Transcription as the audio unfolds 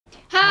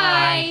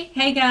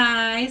Hey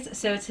guys,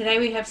 so today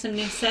we have some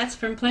new sets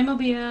from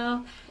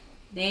Playmobil.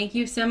 Thank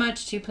you so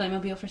much to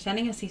Playmobil for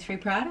sending us these free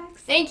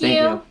products. Thank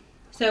you.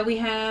 So we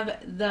have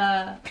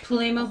the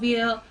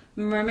Playmobil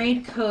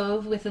Mermaid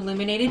Cove with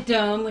Illuminated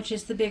Dome, which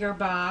is the bigger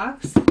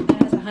box.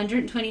 It has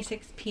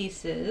 126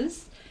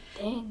 pieces.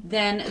 Dang.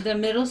 Then the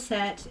middle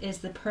set is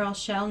the Pearl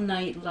Shell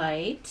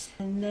Nightlight.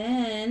 And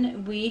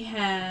then we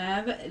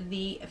have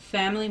the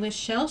Family with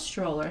Shell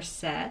Stroller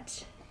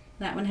set.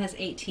 That one has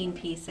 18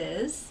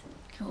 pieces.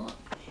 Cool.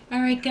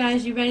 Alright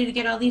guys, you ready to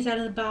get all these out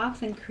of the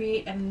box and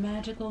create a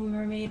magical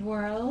mermaid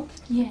world?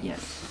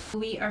 Yes.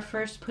 We are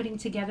first putting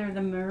together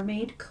the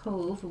Mermaid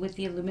Cove with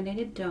the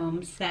Illuminated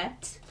Dome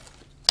set.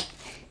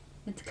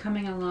 It's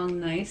coming along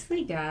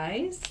nicely,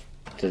 guys.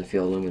 Doesn't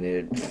feel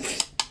illuminated.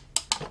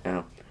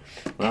 Oh.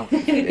 Well,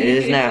 it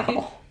is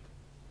now.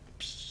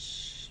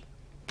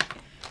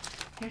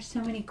 There's so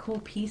many cool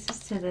pieces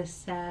to this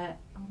set.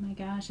 Oh my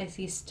gosh, I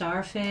see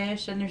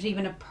starfish and there's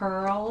even a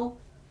pearl.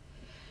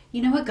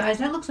 You know what, guys?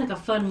 That looks like a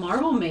fun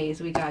marble maze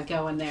we got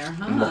going there,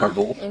 huh?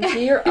 Marble. Into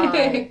your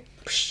eye.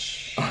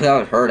 Oh, that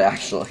would hurt,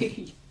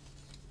 actually.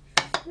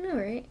 No,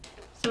 right?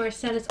 So our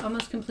set is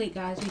almost complete,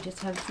 guys. We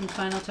just have some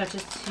final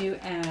touches to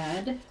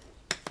add.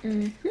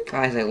 Mm-hmm.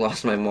 Guys, I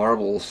lost my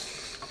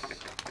marbles.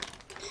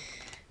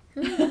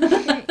 Is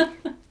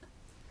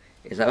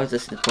that what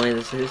this point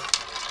of this is?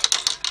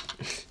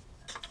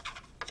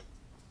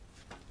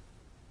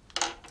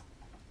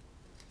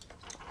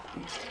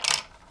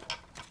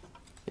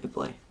 Good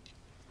play.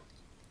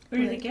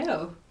 Where did it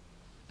go?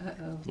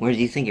 Uh-oh. Where do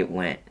you think it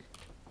went?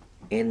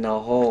 In the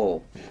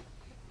hole.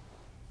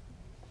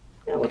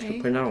 Yeah, let's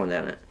Okay. put another one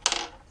down it.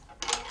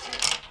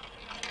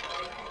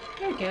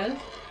 There it goes.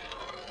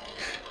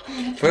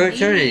 Oh, For that's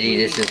eternity, neat.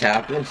 this just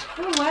happened.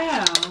 Oh,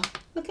 wow.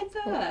 Look at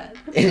that.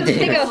 It I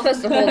think I was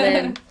supposed to hold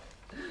in.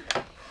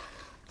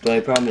 The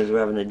only problem is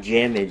we're having a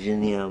jammage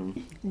in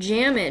the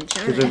Jammage.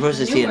 Because we're supposed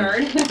to see New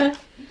it. word.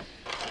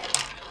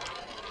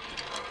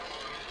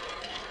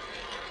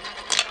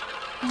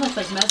 Almost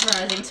like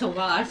mesmerizing to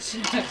watch.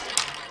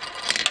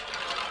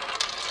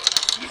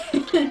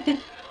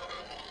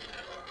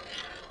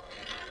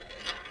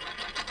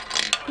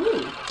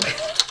 Ooh.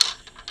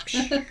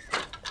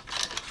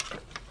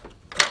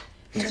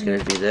 It's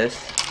gonna be this.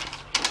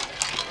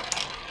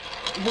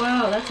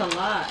 Whoa, that's a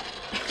lot.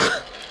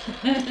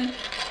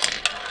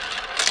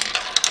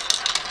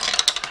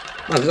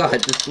 Oh god,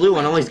 this blue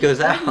one always goes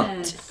out.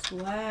 Goodness,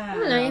 wow.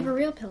 Oh, now you have a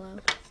real pillow.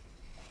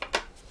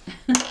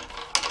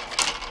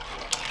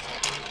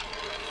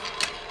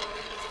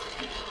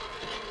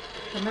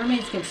 The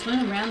mermaids can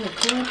swim around the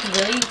coral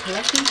pavilion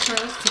collecting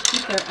pearls to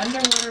keep their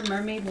underwater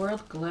mermaid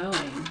world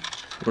glowing.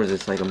 What is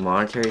this, like a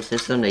monetary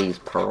system? They use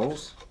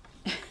pearls?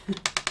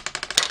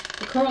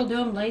 The coral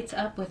dome lights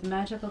up with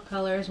magical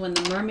colors when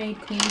the mermaid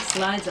queen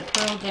slides a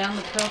pearl down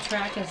the pearl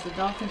track as the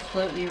dolphins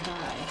float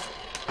nearby.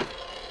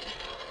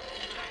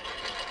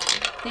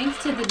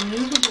 Thanks to the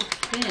movable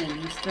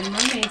fins, the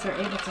mermaids are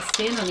able to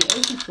stand on the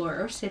ocean floor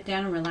or sit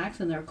down and relax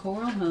in their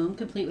coral home,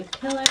 complete with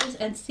pillows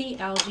and sea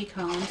algae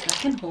columns that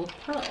can hold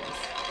pearls.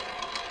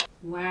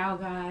 Wow,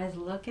 guys,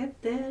 look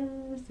at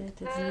this.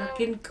 It is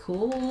looking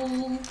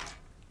cool.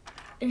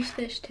 There's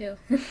fish too.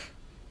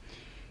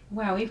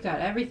 Wow, we've got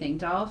everything.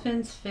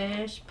 Dolphins,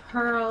 fish,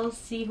 pearls,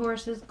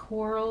 seahorses,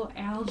 coral,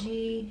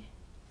 algae.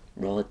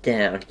 Roll it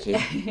down,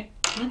 kid.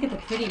 Look at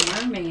the pretty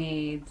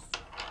mermaids.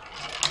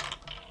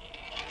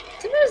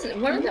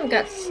 Sometimes one of them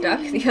got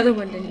stuck, the other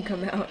one didn't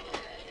come out.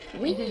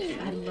 Whee!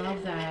 I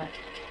love that.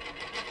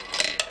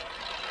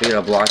 We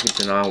got a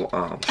blockage in our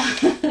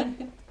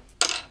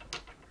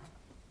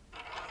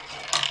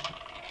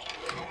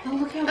Oh,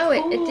 look how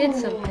Oh, cool. it did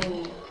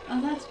something.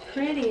 Oh, that's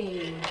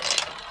pretty.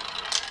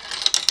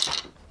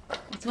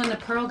 It's when the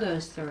pearl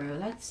goes through.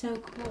 That's so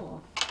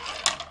cool.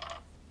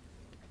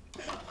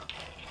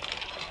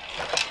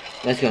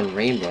 That's going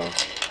rainbow.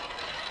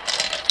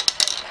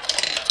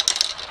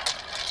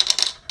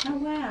 Oh,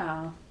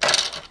 wow.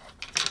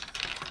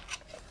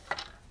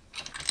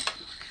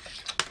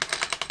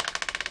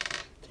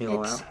 Take it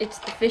all out. It's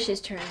the fish's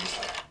turn.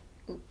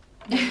 Ooh.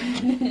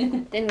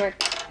 Didn't work.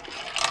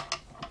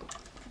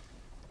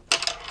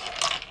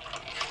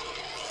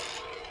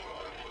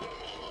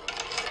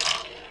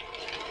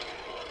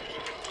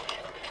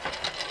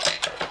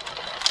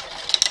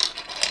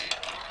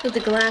 Put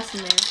the glass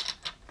in there.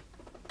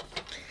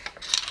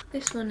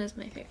 This one is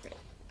my favorite.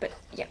 But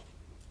yeah.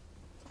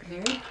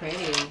 Very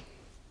pretty.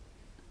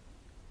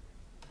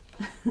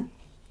 You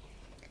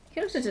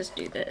can also just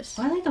do this.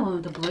 Oh, I like the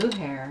one with the blue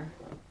hair.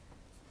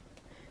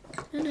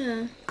 I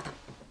know.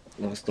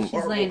 Lost the She's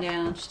marble. laying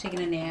down. She's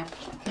taking a nap.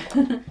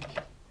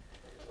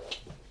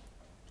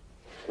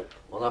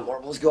 Well, that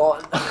marble's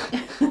gone.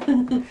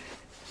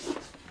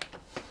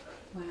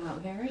 Wow,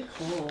 very I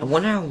cool.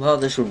 wonder how well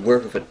this would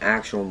work with an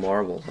actual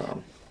marble,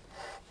 though.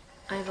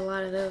 I have a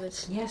lot of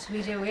those. Yes,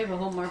 we do. We have a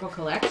whole marble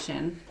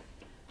collection.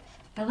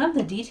 I love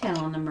the detail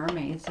on the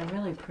mermaids. They're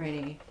really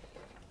pretty.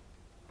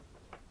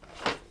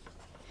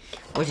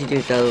 What'd you do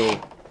with that little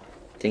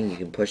thing you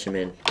can push them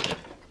in?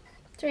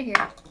 It's right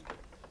here.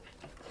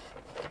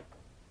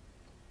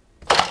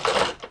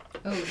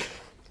 Oh.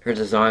 Her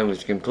design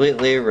was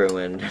completely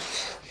ruined.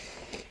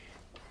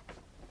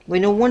 Wait,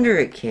 no wonder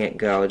it can't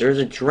go. There's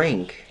a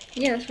drink.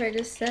 Yeah, that's what I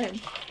just said.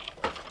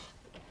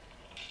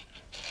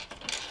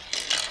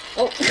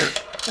 Oh.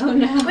 Oh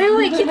no.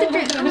 Wait, get the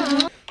drink.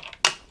 Oh.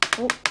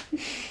 Oh.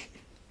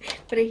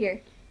 Put it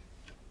here.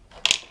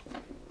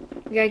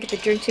 We gotta get the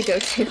drink to go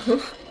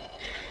too.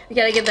 We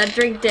gotta get that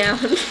drink down.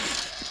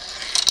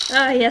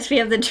 Ah, yes, we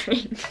have the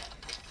drink.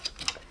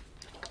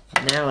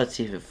 Now let's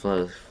see if it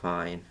flows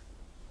fine.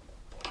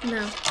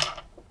 No.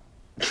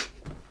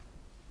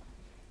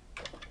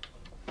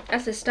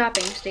 That's a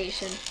stopping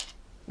station.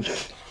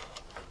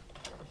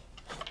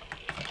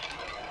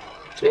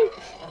 Sweet.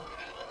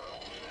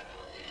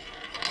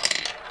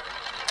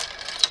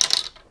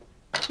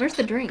 Where's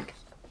the drink?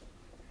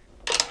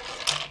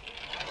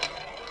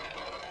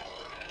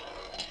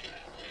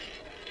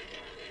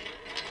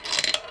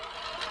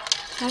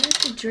 How does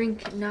the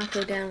drink not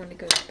go down when it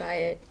goes by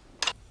it?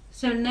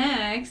 So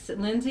next,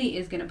 Lindsay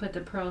is going to put the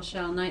Pearl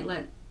Shell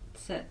Nightlight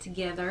set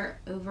together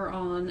over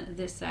on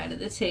this side of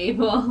the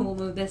table. We'll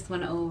move this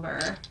one over.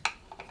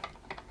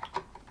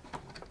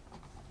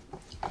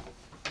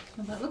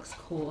 Well, that looks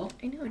cool.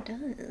 I know it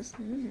does.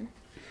 Mm.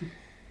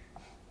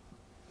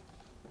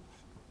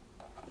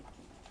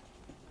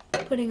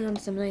 Putting on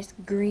some nice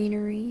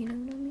greenery, you know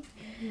what I mean?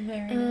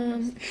 Very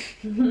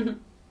nice.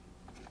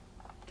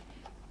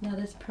 Now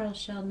this Pearl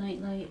Shell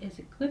Nightlight is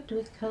equipped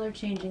with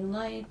color-changing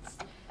lights.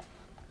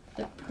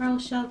 The Pearl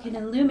Shell can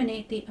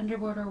illuminate the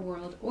underwater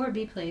world or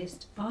be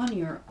placed on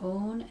your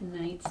own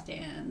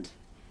nightstand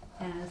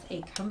as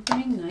a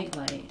comforting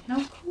nightlight.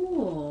 How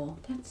cool!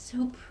 That's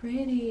so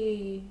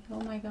pretty. Oh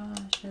my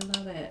gosh, I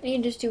love it. You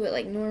can just do it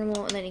like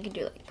normal, and then you can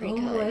do like pretty Oh,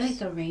 colors. I like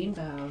the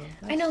rainbow.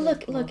 That's I know. so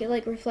Look, cool. look! It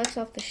like reflects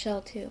off the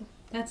shell too.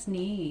 That's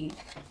neat.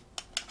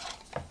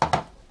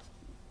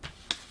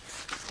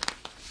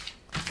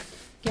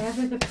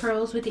 Gather the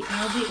pearls with the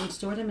algae and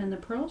store them in the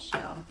pearl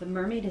shell. The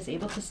mermaid is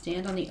able to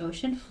stand on the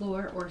ocean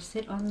floor or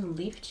sit on the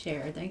leaf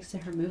chair thanks to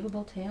her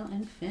movable tail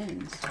and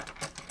fins.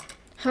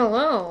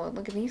 Hello!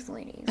 Look at these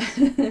ladies.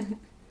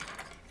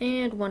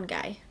 And one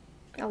guy.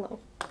 Hello.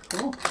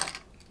 Cool.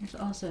 There's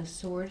also a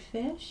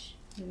swordfish.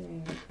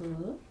 Very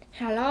cool.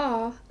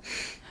 Hello.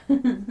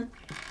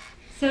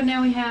 So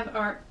now we have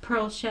our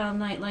Pearl Shell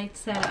Nightlight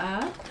set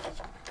up.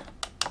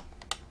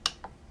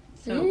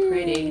 So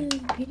pretty. Ooh,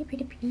 pretty,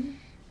 pretty, pretty.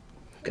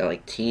 Got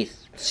like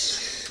teeth.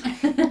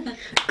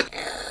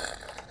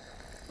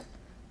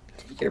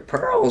 Take your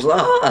pearls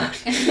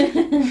off.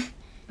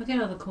 Look at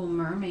all the cool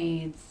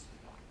mermaids.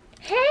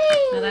 Hey!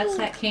 Now that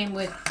set came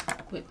with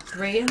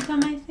 3 of them,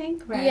 I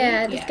think, right?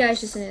 Yeah, this Yes.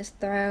 guy's just in his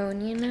throne,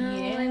 you know? I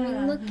Yeah.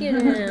 mean, look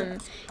at him.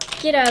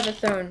 Get out of the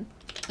throne.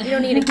 You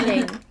don't need a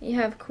king. You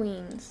have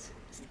queens.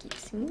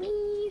 Excuse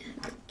me.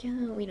 There we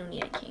go. We don't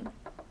need a king.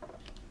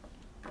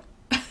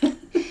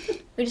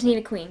 We just need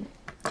a queen.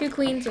 2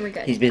 queens and we're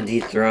good. He's been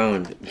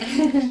dethroned.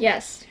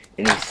 Yes.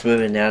 And he's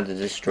swimming now to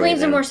destroy Queens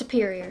are them. more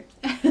superior.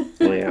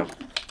 Oh, yeah.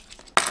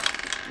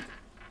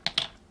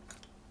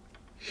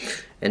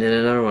 And then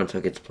another one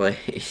took its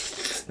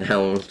place. That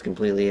one was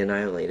completely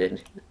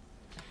annihilated.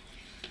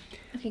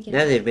 Okay, get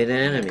Now it. they've been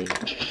an enemy.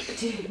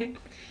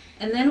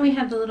 And then we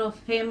have the little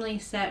family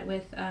set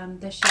with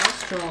the Shell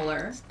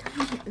Stroller.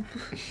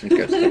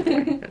 Go step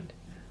like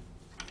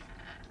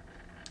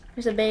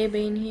There's a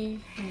baby in here.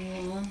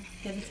 Oh,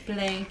 get his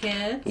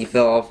blankets. He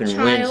fell off and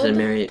rinsed and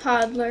married.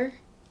 Toddler.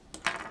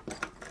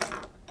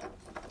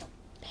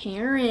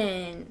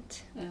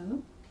 Parent.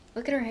 Oh.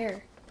 Look at her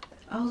hair.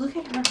 Oh, look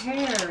at her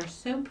hair.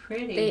 So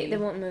pretty. They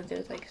won't move.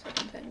 There's like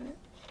something inside of it.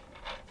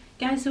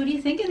 Guys, so what do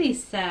you think of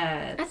these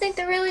sets? I think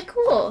they're really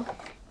cool.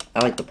 I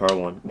like the pearl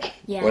one.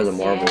 Yes. Or the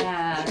marble.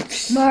 Yeah.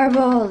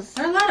 Marbles.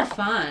 They're a lot of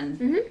fun.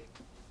 Mhm.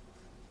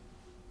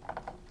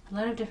 A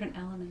lot of different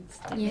elements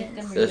that Yes. make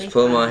them really Just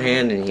put my fun.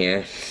 hand in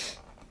here.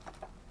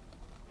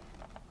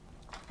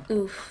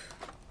 Oof.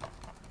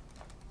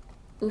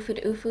 Oof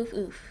it oof oof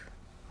oof.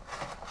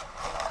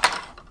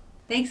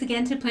 Thanks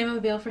again to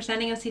Playmobil for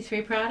sending us these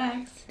free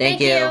products. Thank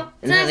you.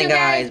 And nothing,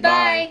 guys.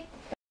 Bye.